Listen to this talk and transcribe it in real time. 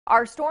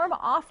Our storm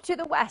off to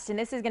the west, and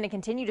this is going to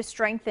continue to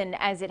strengthen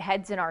as it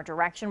heads in our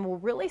direction. We'll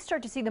really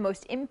start to see the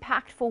most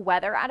impactful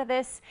weather out of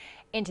this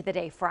into the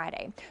day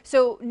Friday.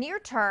 So near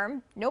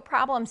term, no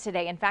problems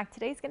today. In fact,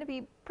 today's going to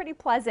be pretty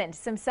pleasant.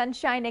 Some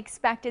sunshine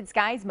expected,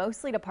 skies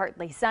mostly to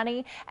partly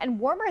sunny and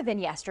warmer than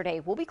yesterday.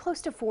 We'll be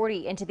close to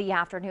 40 into the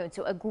afternoon.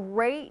 So a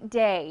great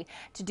day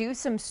to do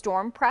some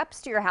storm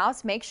preps to your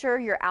house. Make sure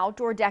your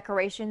outdoor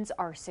decorations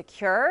are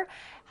secure.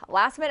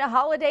 Last minute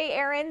holiday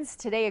errands,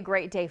 today a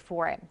great day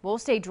for it. We'll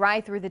stay dry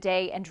through the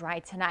day and dry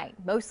tonight.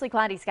 Mostly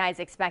cloudy skies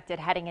expected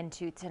heading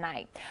into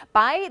tonight.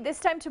 By this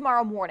time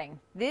tomorrow morning,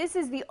 this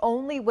is the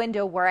only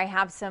window where I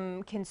have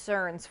some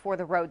concerns for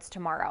the roads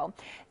tomorrow.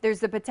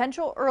 There's the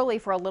potential early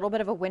for a little bit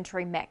of a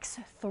wintry mix.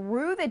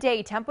 Through the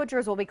day,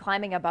 temperatures will be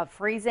climbing above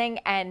freezing,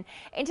 and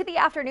into the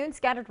afternoon,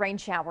 scattered rain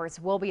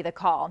showers will be the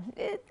call.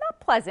 It's not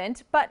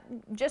pleasant, but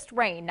just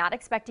rain. Not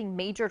expecting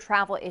major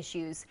travel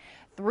issues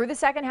through the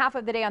second half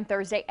of the day on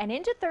Thursday and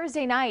into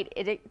Thursday night.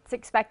 It's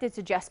expected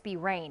to just be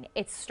rain.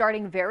 It's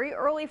starting very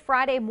early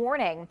Friday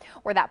morning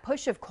where that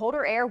push of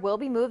colder air will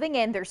be moving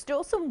in. There's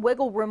still some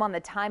wiggle room on the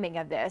timing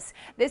of this.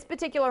 This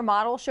particular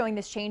model showing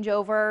this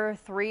changeover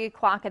 3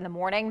 o'clock in the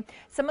morning.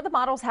 Some of the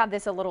models have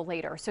this a little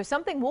later, so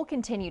something we'll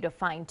continue to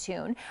fine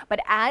tune.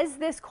 But as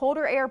this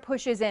colder air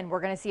pushes in,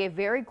 we're going to see a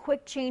very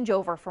quick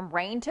changeover from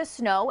rain to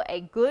snow.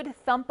 A good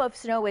thump of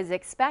snow is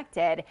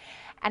expected.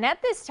 And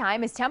at this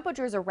time, as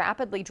temperatures are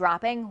rapidly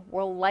dropping,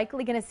 we're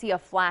likely going to see a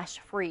flash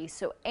freeze.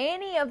 So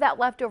any of that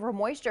leftover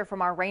moisture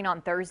from our rain on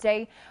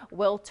Thursday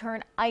will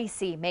turn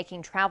icy,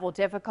 making travel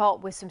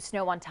difficult with some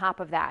snow on top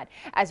of that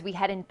as we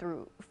head in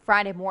through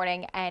Friday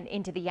morning and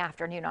into the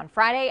afternoon on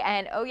Friday.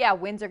 And oh yeah,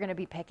 winds are going to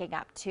be picking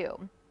up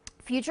too.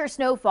 Future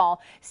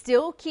snowfall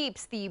still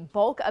keeps the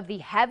bulk of the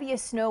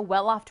heaviest snow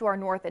well off to our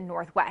north and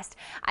northwest.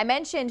 I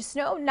mentioned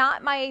snow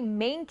not my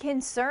main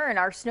concern.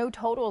 Our snow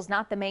total is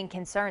not the main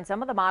concern.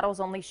 Some of the models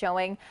only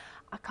showing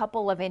a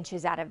couple of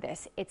inches out of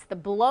this. It's the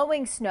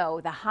blowing snow,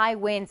 the high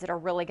winds that are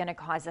really going to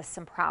cause us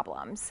some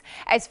problems.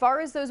 As far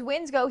as those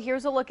winds go,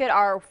 here's a look at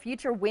our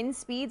future wind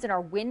speeds and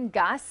our wind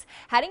gusts.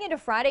 Heading into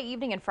Friday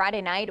evening and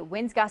Friday night,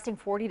 winds gusting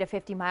 40 to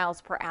 50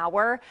 miles per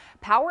hour.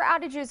 Power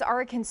outages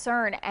are a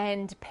concern,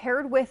 and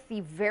paired with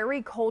the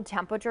very cold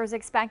temperatures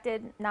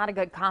expected, not a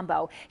good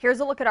combo.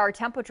 Here's a look at our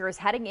temperatures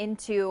heading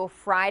into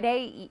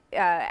Friday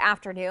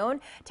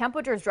afternoon.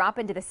 Temperatures drop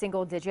into the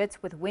single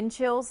digits with wind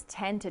chills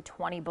 10 to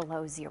 20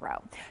 below zero.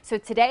 So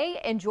today,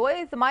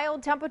 enjoy the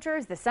mild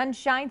temperatures, the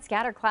sunshine,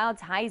 scattered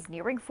clouds, highs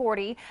nearing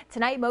 40.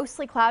 Tonight,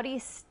 mostly cloudy,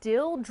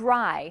 still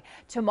dry.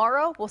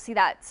 Tomorrow, we'll see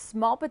that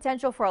small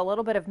potential for a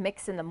little bit of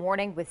mix in the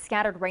morning with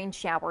scattered rain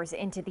showers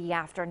into the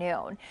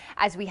afternoon.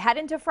 As we head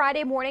into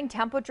Friday morning,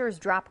 temperatures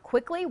drop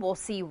quickly. We'll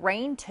see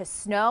rain to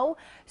snow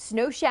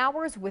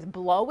showers with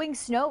blowing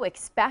snow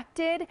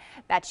expected.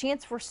 That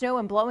chance for snow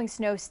and blowing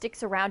snow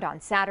sticks around on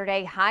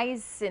Saturday.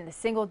 Highs in the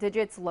single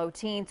digits, low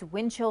teens,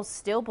 wind chills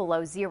still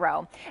below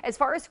zero. As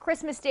far as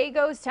Christmas Day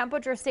goes,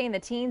 temperatures stay in the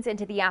teens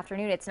into the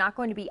afternoon. It's not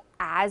going to be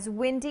as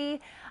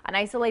windy. An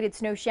isolated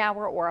snow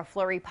shower or a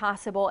flurry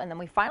possible, and then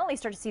we finally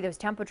start to see those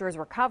temperatures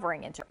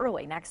recovering into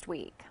early next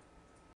week.